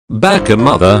Back a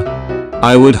mother.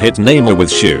 I would hit Neymar with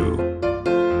shoe.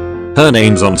 Her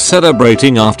name's on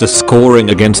celebrating after scoring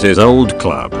against his old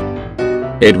club.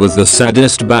 It was the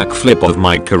saddest backflip of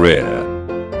my career.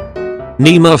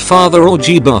 Neymar father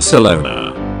OG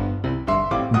Barcelona.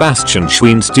 Bastian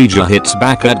Schweinsteiger hits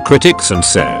back at critics and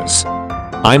says,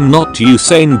 "I'm not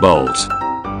Usain Bolt.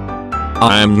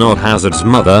 I am not Hazard's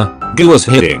mother, was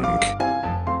hitting."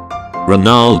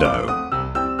 Ronaldo.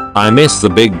 I miss the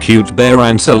big cute bear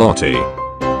Ancelotti.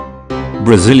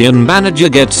 Brazilian manager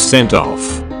gets sent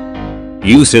off.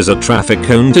 Uses a traffic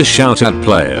cone to shout at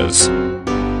players.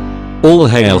 All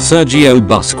hail Sergio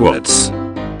Busquets.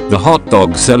 The hot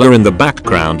dog seller in the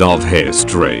background of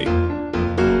history.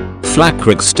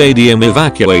 Flaccrick Stadium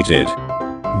evacuated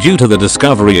due to the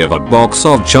discovery of a box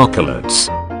of chocolates.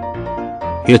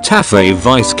 Getafe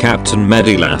vice captain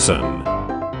Mehdi Lassen.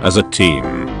 As a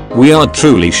team, we are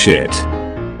truly shit.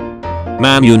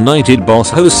 Man United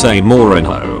boss Jose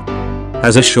Mourinho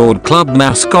has assured club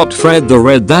mascot Fred the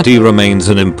Red that he remains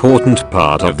an important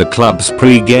part of the club's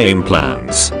pre-game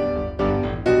plans.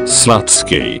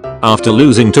 Slutsky, after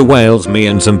losing to Wales, me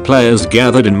and some players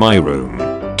gathered in my room,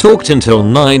 talked until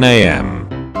 9 AM,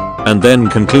 and then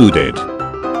concluded,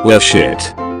 "We're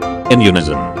shit." In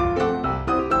unison.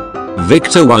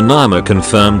 Victor Wanyama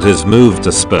confirmed his move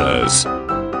to Spurs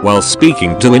while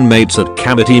speaking to inmates at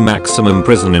Kamiti Maximum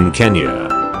Prison in Kenya.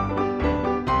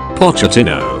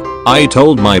 Pochettino. I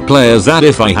told my players that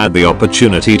if I had the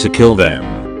opportunity to kill them,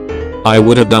 I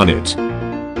would have done it.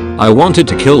 I wanted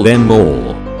to kill them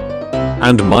all.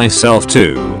 And myself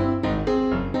too.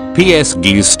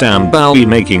 PSG's Stambouli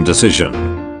making decision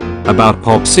about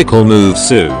popsicle move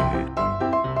soon.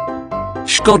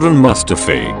 Shkodran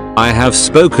Mustafi. I have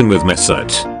spoken with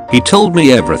Mesut. He told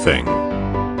me everything.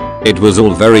 It was all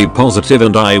very positive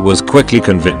and I was quickly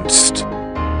convinced.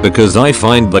 Because I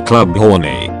find the club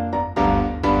horny.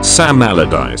 Sam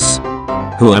Allardyce.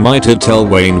 Who am I to tell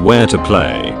Wayne where to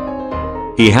play?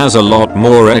 He has a lot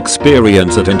more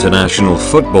experience at international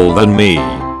football than me.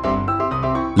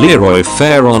 Leroy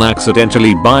Ferron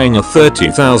accidentally buying a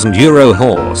 €30,000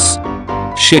 horse.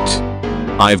 Shit.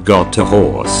 I've got a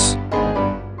horse.